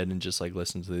my bed and just like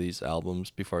listen to these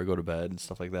albums before I go to bed and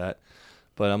stuff like that.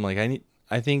 But I'm like,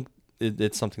 I think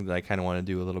it's something that I kind of want to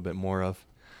do a little bit more of.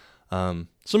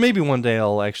 So maybe one day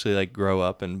I'll actually like grow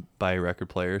up and buy a record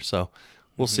player. So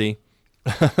we'll see.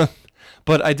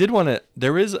 But I did want to.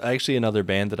 There is actually another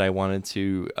band that I wanted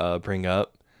to bring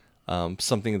up.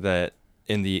 Something I've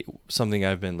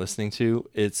been listening to.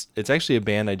 It's actually a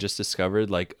band I just discovered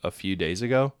like a few days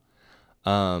ago.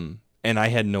 And I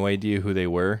had no idea who they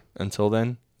were until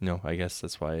then. No, I guess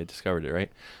that's why I discovered it,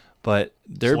 right? But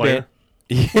their band.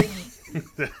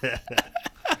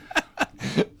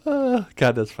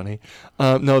 God, that's funny.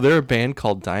 No, they're a band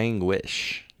called Dying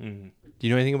Wish. Do you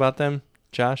know anything about them,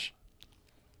 Josh?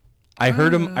 I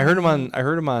heard them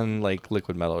on like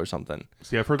Liquid Metal or something.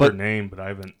 See, I've heard their name, but I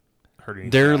haven't heard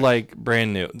anything. They're like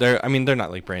brand new. They're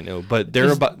not like brand new, but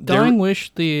they're Dying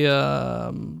Wish.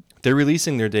 They're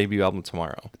releasing their debut album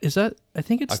tomorrow. Is that? I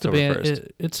think it's October the band.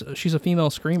 1st. She's a female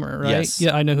screamer, right? Yes.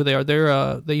 Yeah, I know who they are.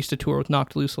 They used to tour with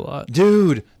Knocked Loose a lot.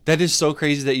 Dude, that is so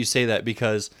crazy that you say that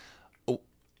because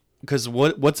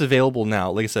what's available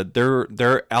now? Like I said,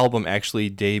 their album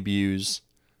actually debuts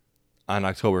on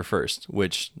October 1st,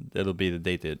 which it'll be the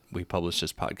date that we publish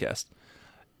this podcast.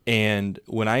 And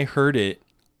when I heard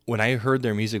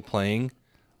their music playing,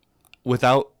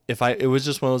 it was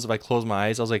just one of those, if I closed my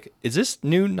eyes, I was like, is this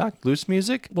new Knocked Loose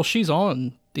music? Well, she's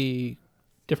on the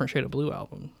Different Shade of Blue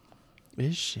album.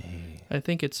 Is she? I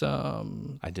think it's I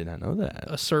did not know that.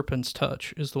 A Serpent's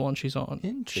Touch is the one she's on.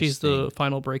 Interesting. She's the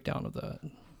final breakdown of that.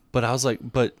 But I was like,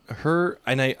 but her,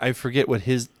 and I forget what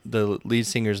the lead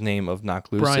singer's name of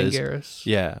Knocked Loose Brian is. Garris.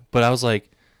 Yeah, but I was like,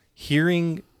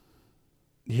 hearing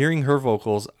her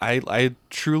vocals, I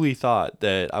truly thought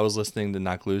that I was listening to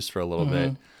Knocked Loose for a little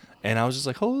bit, and I was just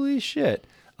like, holy shit.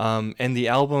 And the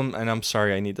album, and I'm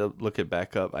sorry, I need to look it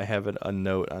back up. I have a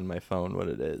note on my phone what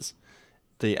it is.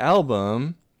 The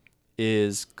album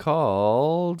is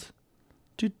called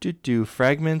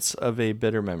Fragments of a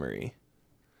Bitter Memory.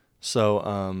 So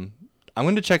I'm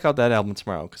going to check out that album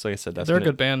tomorrow because, like I said, they're a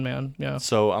good band, man. Yeah.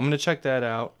 So I'm going to check that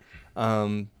out.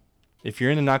 If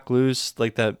you're into Knocked Loose,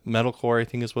 like that metalcore, I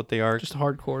think is what they are. Just a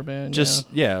hardcore band.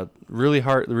 Really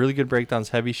hard, really good breakdowns,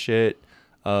 heavy shit,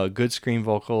 good scream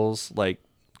vocals, like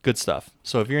good stuff.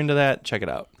 So if you're into that, check it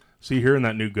out. See, hearing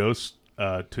that new Ghost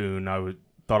tune,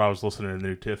 thought I was listening to the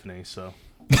new Tiffany. So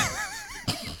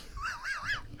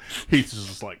he's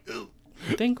just like, ugh.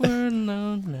 I think we're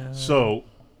alone now. So,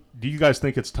 do you guys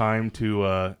think it's time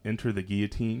to enter the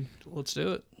guillotine? Let's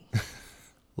do it.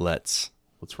 Let's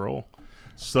roll.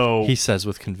 So he says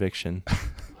with conviction.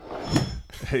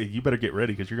 Hey, you better get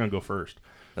ready because you're gonna go first.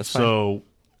 That's fine. So,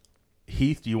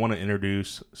 Heath, do you want to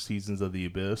introduce Seasons of the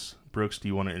Abyss? Brooks, do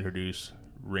you want to introduce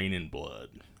Rain and Blood?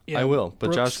 Yeah, I will,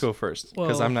 but Brooks, Josh, go first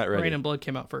because I'm not ready. Rain and Blood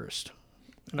came out first.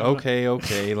 Okay.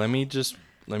 Okay,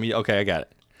 I got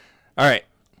it. All right.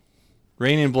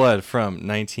 Rain and Blood from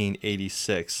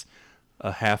 1986.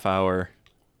 A half hour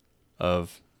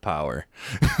of power.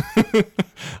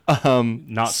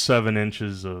 Not 7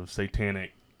 inches of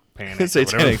satanic panic.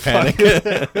 Satanic panic.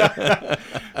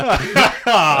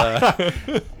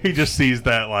 He just sees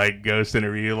that like ghost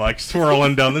interview like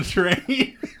swirling down the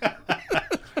train.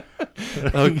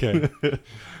 Okay.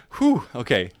 Whew.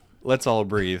 Okay. Let's all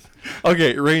breathe.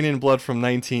 Okay. Rain and Blood from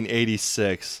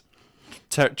 1986.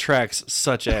 Tracks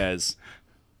such as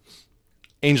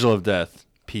Angel of Death,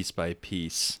 Piece by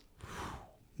Piece,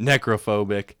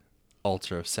 Necrophobic,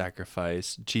 Altar of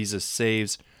Sacrifice, Jesus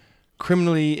Saves,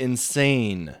 Criminally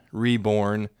Insane,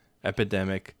 Reborn,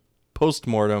 Epidemic,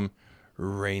 Postmortem,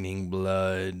 Raining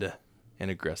Blood,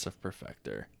 and Aggressive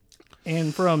Perfector.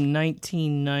 And from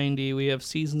 1990, we have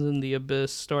Seasons in the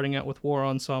Abyss, starting out with War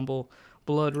Ensemble,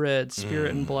 Blood Red,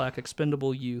 Spirit in Black,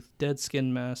 Expendable Youth, Dead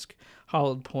Skin Mask,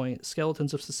 Hollowed Point,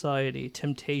 Skeletons of Society,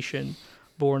 Temptation,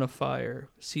 Born of Fire,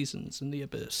 Seasons in the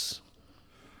Abyss.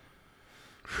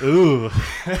 Ooh.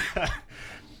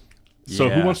 So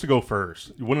Yeah. who wants to go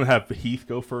first? You want to have Heath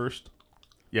go first?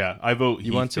 Yeah, I vote You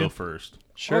Heath want to go first.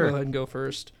 I'll go ahead and go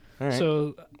first. All right.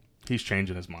 So, He's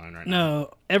changing his mind right now.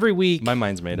 no, every week, My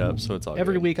mind's made up, so it's all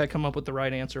every good. week I come up with the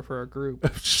right answer for our group.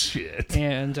 Shit.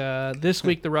 And this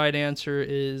week, the right answer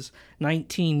is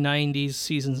 1990s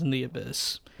Seasons in the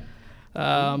Abyss.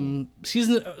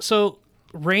 So,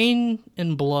 Rain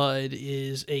and Blood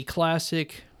is a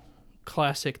classic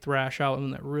thrash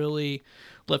album that really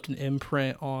left an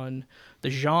imprint on the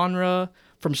genre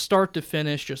from start to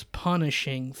finish, just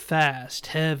punishing, fast,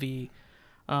 heavy,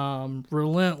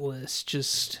 relentless,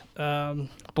 just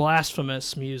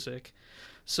blasphemous music.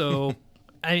 So,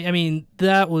 I mean,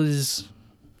 that was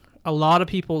a lot of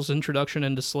people's introduction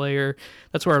into Slayer.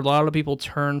 That's where a lot of people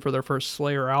turn for their first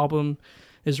Slayer album,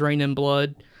 is Rain in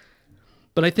Blood.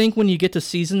 But I think when you get to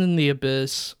Season in the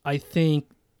Abyss, I think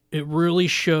it really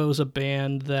shows a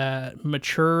band that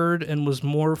matured and was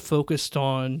more focused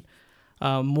on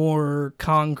more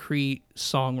concrete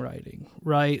songwriting,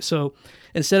 right? So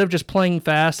instead of just playing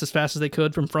fast as they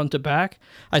could from front to back,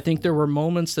 I think there were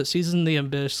moments that Season in the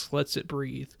Abyss lets it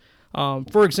breathe.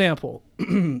 For example,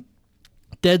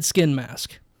 Dead Skin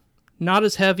Mask, not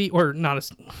as heavy or not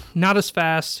as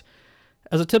fast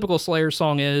as a typical Slayer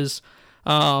song is.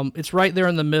 It's right there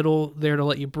in the middle, there to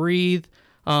let you breathe.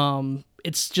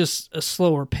 It's just a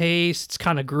slower pace. It's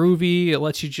kind of groovy. It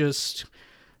lets you just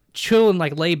chill and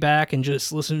like lay back and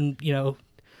just listen,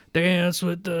 dance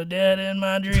with the dead in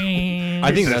my dreams.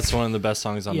 I think that's one of the best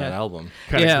songs on that album.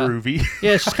 Kind of groovy.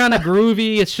 Yeah, it's just kind of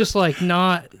groovy. It's just like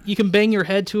not, you can bang your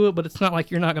head to it, but it's not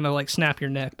like you're not going to like snap your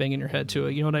neck banging your head to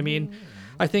it. You know what I mean?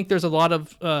 I think there's a lot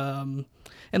of, and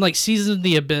like Season of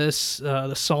the Abyss,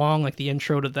 the song, like the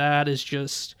intro to that is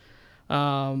just,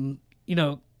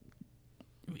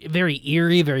 very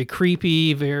eerie, very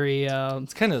creepy, very.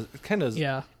 It's kind of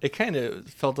yeah. It kind of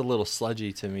felt a little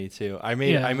sludgy to me too. I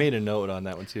made a note on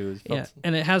that one too.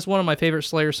 And it has one of my favorite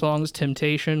Slayer songs,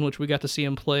 "Temptation," which we got to see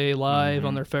them play live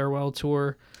on their farewell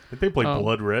tour. I think they played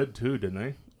Blood Red too, didn't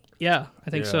they? Yeah, I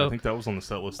think so. I think that was on the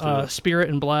set list too. Spirit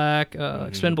in Black,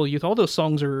 Expendable Youth, all those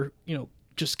songs are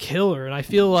just killer, and I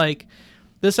feel like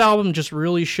this album just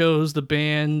really shows the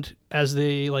band as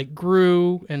they like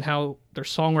grew and how their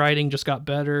songwriting just got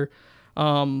better.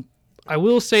 I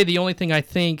will say the only thing I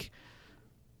think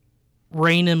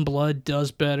Rain in Blood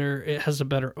does better, it has a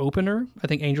better opener. I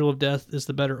think Angel of Death is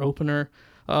the better opener.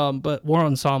 But War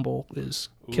Ensemble is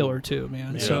killer too,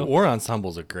 man. Yeah. So War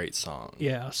Ensemble is a great song.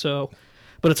 Yeah,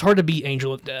 but it's hard to beat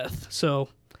Angel of Death. So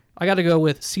I got to go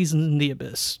with Season in the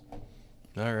Abyss.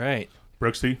 All right.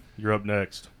 Brooksy, you're up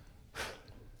next.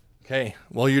 Okay.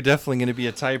 Well, you're definitely going to be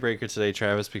a tiebreaker today,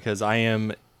 Travis, because I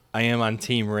am on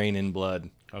Team Rain in Blood.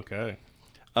 Okay.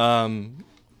 To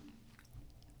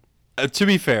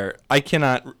be fair, I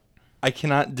cannot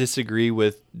disagree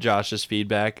with Josh's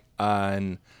feedback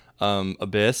on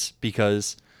Abyss,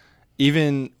 because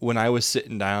even when I was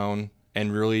sitting down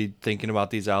and really thinking about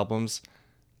these albums,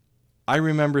 I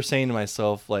remember saying to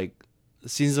myself, like,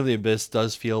 Seasons of the Abyss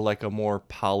does feel like a more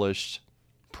polished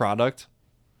product,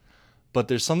 but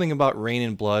there's something about Rain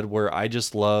in Blood where I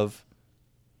just love,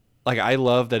 like, I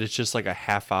love that it's just like a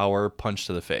half-hour punch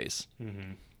to the face.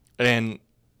 Mm-hmm. And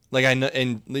like, I know,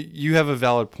 and you have a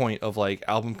valid point of like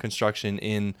album construction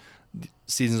in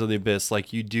Seasons of the Abyss.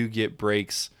 Like, you do get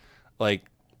breaks. Like,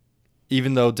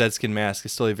 even though Dead Skin Mask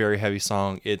is still a very heavy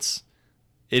song, it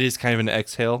is kind of an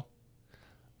exhale.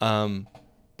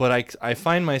 But I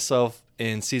find myself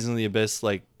in Season of the Abyss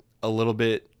like a little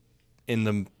bit in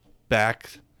the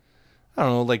back. I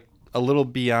don't know, like a little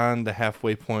beyond the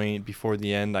halfway point before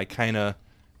the end.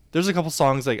 There's a couple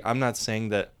songs, like, I'm not saying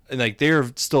that, like, they're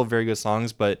still very good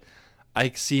songs, but I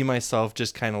see myself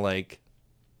just kind of like,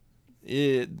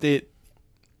 I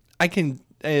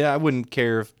wouldn't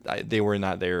care if they were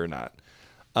not there or not.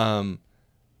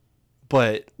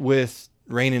 But with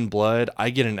Rain in Blood, I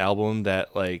get an album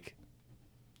that like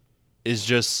is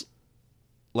just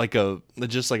like a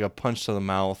punch to the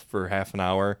mouth for half an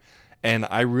hour. And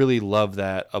I really love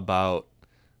that about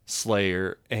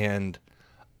Slayer. And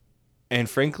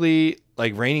frankly,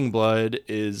 like, Raining Blood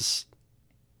is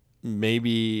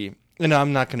maybe, and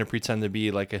I'm not going to pretend to be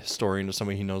like a historian or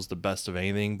somebody who knows the best of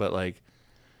anything, but like,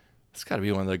 it's got to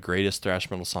be one of the greatest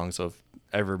thrash metal songs I've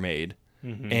ever made.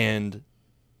 Mm-hmm. And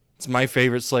it's my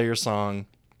favorite Slayer song.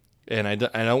 And I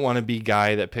don't want to be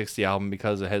guy that picks the album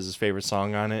because it has his favorite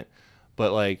song on it.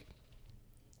 But like,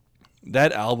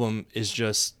 that album is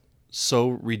just so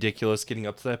ridiculous getting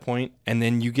up to that point, and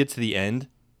then you get to the end,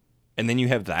 and then you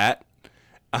have that.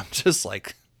 I'm just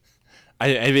like,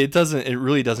 it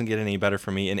really doesn't get any better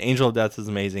for me. And Angel of Death is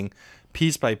amazing.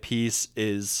 Piece by Piece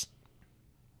is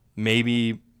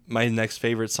maybe my next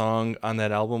favorite song on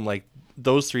that album. Like,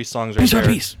 those three songs right there.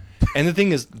 Piece. And the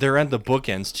thing is, they're at the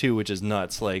bookends too, which is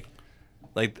nuts. Like,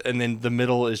 and then the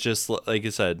middle is just, like I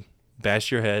said,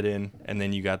 bash your head in, and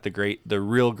then you got the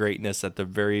real greatness at the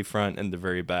very front and the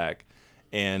very back.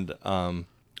 And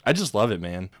I just love it,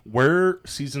 man. Where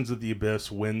Seasons of the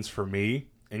Abyss wins for me,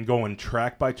 and going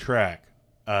track by track,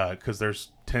 because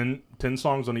there's 10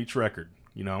 songs on each record,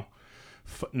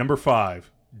 number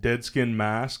 5, Dead Skin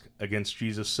Mask against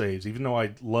Jesus Saves. Even though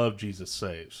I love Jesus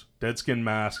Saves, Dead Skin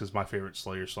Mask is my favorite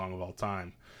Slayer song of all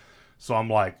time. So I'm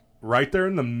like, right there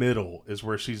in the middle is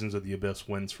where Seasons of the Abyss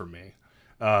wins for me.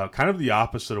 kind of the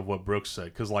opposite of what Brooks said,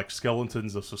 because like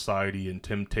Skeletons of Society and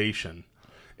Temptation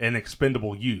and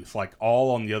Expendable Youth, like all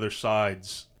on the other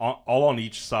sides, all on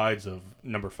each sides of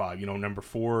number 5. You know, number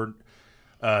 4,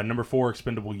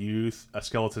 Expendable Youth,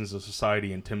 Skeletons of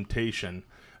Society, and Temptation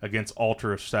against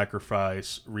Altar of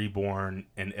Sacrifice, Reborn,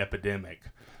 and Epidemic.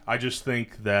 I just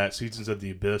think that Seasons of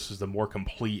the Abyss is the more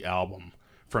complete album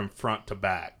from front to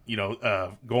back, you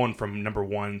know, going from number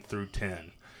 1 through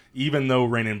 10. Even though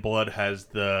Rain and Blood has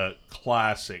the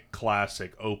classic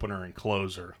opener and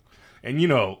closer. And, you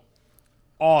know,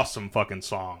 awesome fucking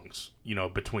songs, you know,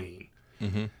 between.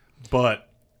 Mm-hmm. But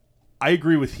I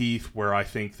agree with Heath where I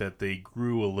think that they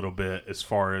grew a little bit as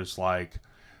far as, like,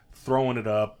 throwing it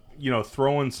up, you know,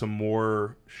 throwing some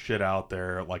more shit out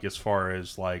there, like, as far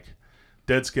as, like,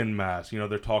 Dead Skin Mask, you know,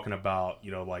 they're talking about,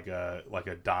 you know, like a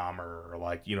Dahmer or,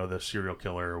 like, you know, the serial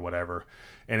killer or whatever.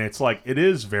 And it's, like, it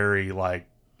is very, like,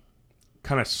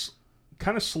 kind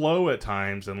of slow at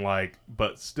times and like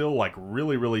but still like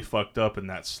really fucked up in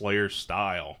that Slayer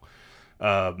style.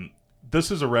 This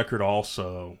is a record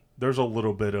also, there's a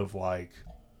little bit of like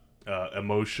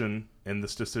emotion in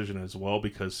this decision as well,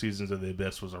 because Seasons of the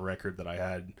Abyss was a record that I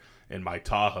had in my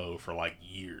Tahoe for like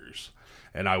years,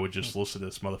 and I would just listen to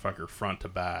this motherfucker front to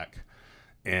back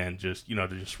and just, you know,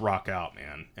 to just rock out,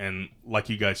 man. And like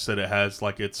you guys said, it has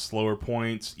like its slower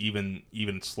points. Even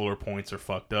slower points are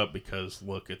fucked up because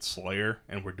look, it's Slayer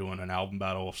and we're doing an album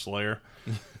battle of Slayer.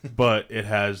 But it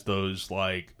has those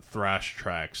like thrash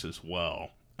tracks as well.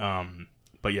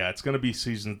 But yeah, it's gonna be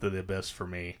Seasons of the Abyss for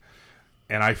me.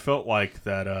 And I felt like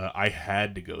that I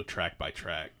had to go track by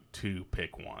track to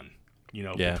pick one, you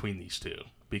know, between these two,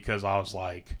 because I was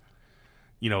like,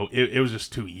 you know, it was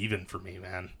just too even for me,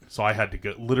 man. So I had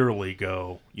to literally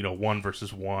go, you know, 1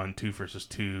 versus 1, 2 versus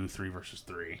 2, 3 versus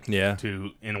 3. Yeah.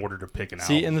 In order to pick an album.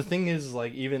 See, and the thing is,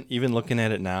 like, even looking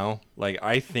at it now, like,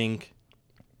 I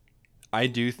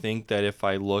do think that if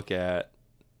I look at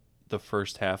the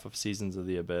first half of Seasons of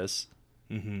the Abyss,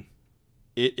 mm-hmm.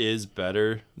 it is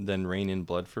better than Rain and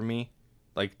Blood for me.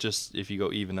 Like, just if you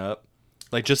go even up,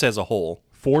 like, just as a whole.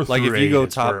 4 through like if 8 you go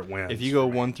is top, where it wins if you go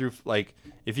for me. 1 through like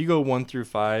if you go 1 through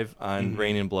 5 on Mm-hmm.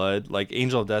 Rain and Blood, like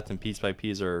Angel of Death and Piece by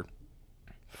Piece are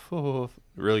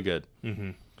really good.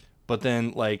 Mm-hmm. But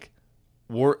then like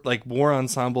War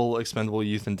Ensemble, Expendable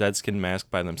Youth, and Dead Skin Mask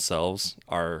by themselves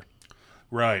are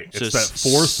right. It's just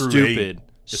that 4 through stupid, 8.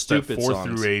 It's stupid that 4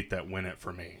 songs. through 8 that win it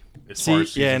for me. As See, far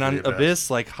as yeah, Seasons and of on the Abyss,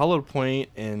 like Hollow Point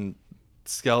and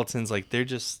Skeletons, like they're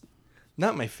just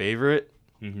not my favorite.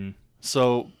 Mm-hmm.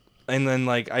 So, and then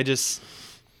like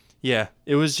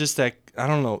it was just that, I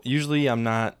don't know. Usually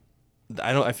I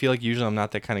feel like usually I'm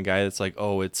not that kind of guy that's like,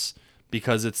 oh, it's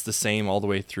because it's the same all the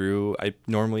way through. I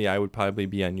would probably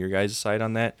be on your guys' side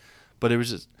on that, but it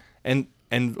was just, and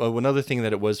another thing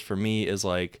that it was for me is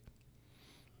like,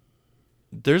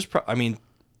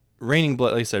 Raining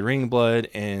Blood, like I said, Raining Blood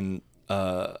and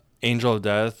Angel of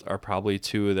Death are probably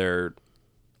 2 of their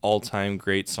all-time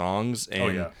great songs,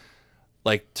 and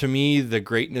like to me, the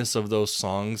greatness of those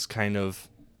songs kind of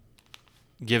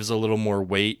gives a little more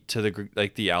weight to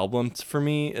the album for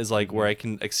me, is like where I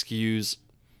can excuse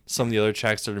some of the other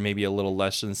tracks that are maybe a little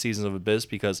less than Seasons of Abyss,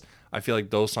 because I feel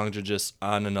like those songs are just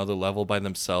on another level by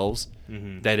themselves.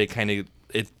 Mm-hmm. That it kind of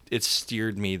it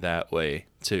steered me that way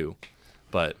too,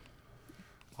 but.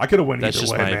 I could have won That's either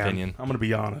just way, my man. opinion. I'm going to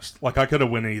be honest. Like, I could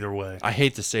have won either way. I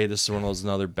hate to say this is one of those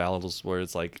another battles where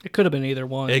it's like It could have been either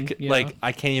one. like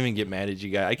I can't even get mad at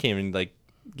you guys. I can't even like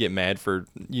get mad for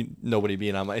nobody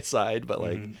being on my side, but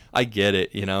like I get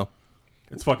it, you know.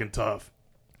 It's fucking tough.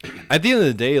 At the end of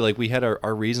the day, like we had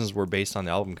our reasons were based on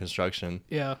the album construction.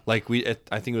 Yeah. Like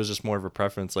I think it was just more of a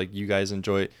preference. Like you guys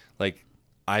enjoy, like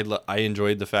I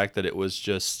enjoyed the fact that it was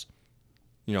just,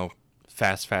 you know,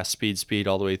 fast, speed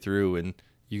all the way through, and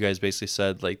you guys basically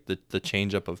said like the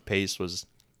change up of pace was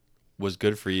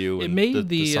good for you. It And made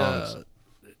the songs.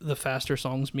 the faster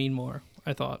songs mean more,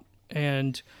 I thought.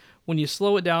 And when you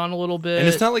slow it down a little bit, And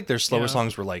it's not like their slower yeah.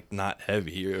 songs were like not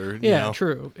heavy or you yeah, know.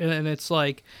 true. And it's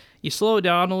like you slow it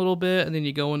down a little bit, and then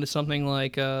you go into something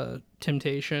like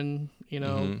Temptation. You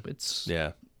know, it's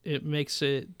Yeah. it makes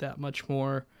it that much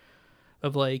more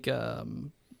of like it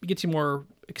gets you more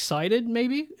excited.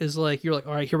 Maybe is like you're like,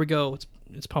 all right, here we go.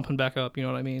 It's pumping back up. You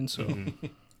know what I mean? So,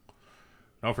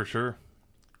 No, for sure.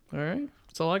 all right,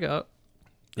 that's all I got.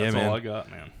 That's man. all I got,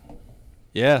 man.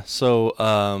 Yeah, so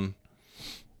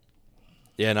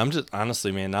yeah, and I'm just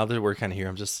honestly, man, now that we're kind of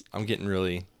here, I'm getting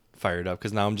really fired up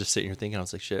because now I'm just sitting here thinking, I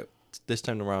was like, shit, this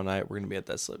time tomorrow night we're gonna be at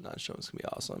that Slipknot show. It's gonna be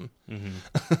awesome.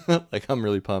 Like I'm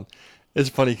really pumped. It's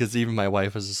funny because even my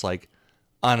wife was just like,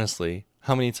 honestly,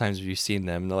 how many times have you seen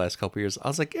them in the last couple of years? I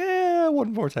was like,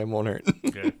 one more time won't hurt.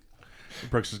 Okay.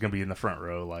 Brooks is gonna be in the front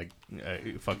row, like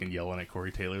fucking yelling at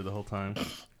Corey Taylor the whole time.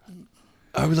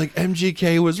 I was like,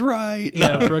 MGK was right.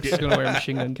 Yeah, Brooks is gonna wear a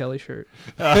Machine Gun Kelly shirt.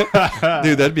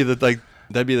 Dude, that'd be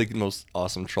the most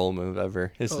awesome troll move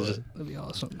ever. That'd be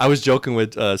awesome. I was joking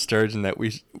with Sturgeon that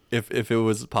if it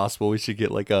was possible, we should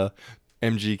get like a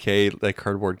MGK like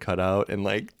cardboard cutout and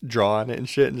like draw on it and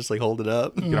shit and just like hold it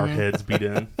up. Get our heads beat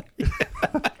in.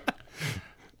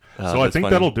 So I that's think funny.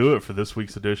 that'll do it for this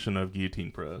week's edition of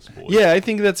Guillotine Press, boys. Yeah, I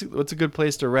think that's a good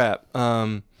place to wrap.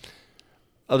 I'll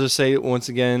just say once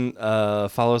again,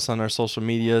 follow us on our social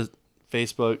media,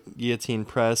 Facebook, Guillotine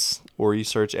Press, or you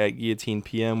search at Guillotine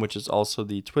PM, which is also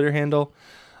the Twitter handle.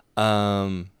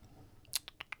 Insta,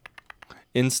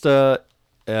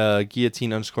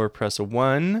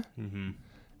 Guillotine_Press1. Mm-hmm.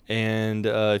 And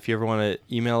if you ever want to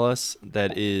email us,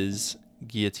 that is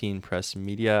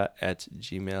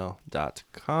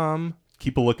guillotinepressmedia@gmail.com.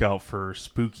 Keep a lookout for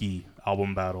spooky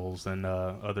album battles and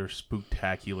other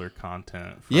spooktacular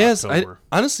content for Yes, October.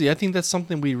 honestly, I think that's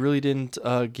something we really didn't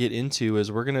get into.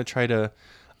 Is we're gonna try to,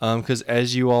 because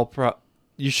as you all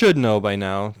you should know by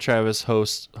now, Travis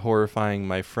hosts Horrifying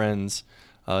My Friends,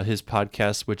 his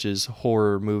podcast, which is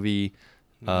horror movie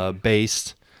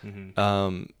based.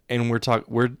 Mm-hmm.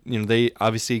 And they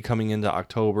obviously coming into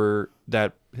October,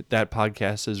 that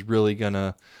podcast is really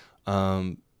gonna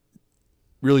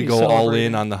really Be go all celebrating.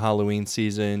 in on the Halloween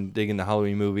season, dig into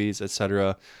Halloween movies,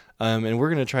 etc. And we're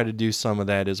gonna try to do some of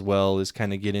that as well, is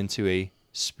kind of get into a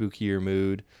spookier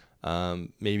mood.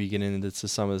 Maybe get into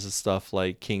some of the stuff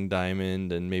like King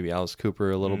Diamond and maybe Alice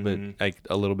Cooper a little bit, like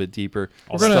a little bit deeper,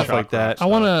 All stuff that like shock rock that. I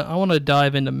wanna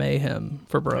dive into Mayhem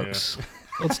for Brooks.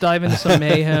 Let's dive into some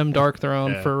Mayhem, Dark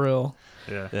Throne Yeah. for real.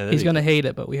 Yeah. He's gonna hate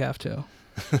it, but we have to.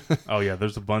 Oh yeah,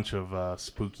 there's a bunch of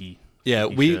spooky. Yeah,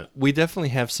 spooky shit. we definitely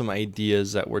have some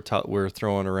ideas that we're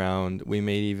throwing around. We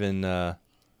may even, well,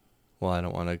 I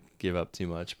don't want to give up too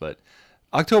much, but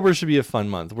October should be a fun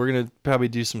month. We're gonna probably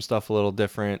do some stuff a little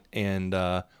different, and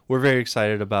we're very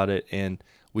excited about it. And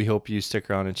we hope you stick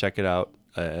around and check it out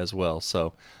as well.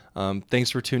 So,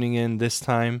 thanks for tuning in this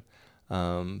time,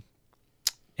 and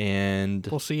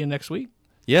We'll see you next week.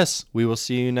 yes, we will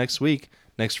see you next week,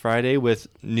 next Friday, with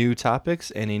new topics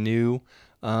and a new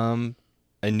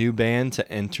band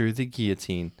to enter the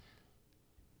guillotine.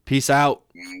 Peace out.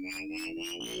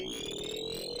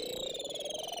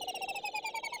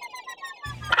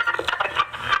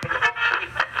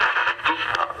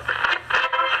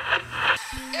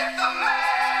 If the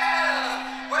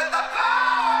man with the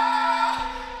power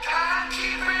can't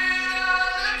keep it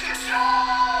under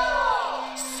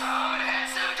control, some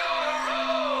heads are gonna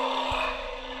roll.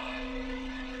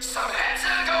 Some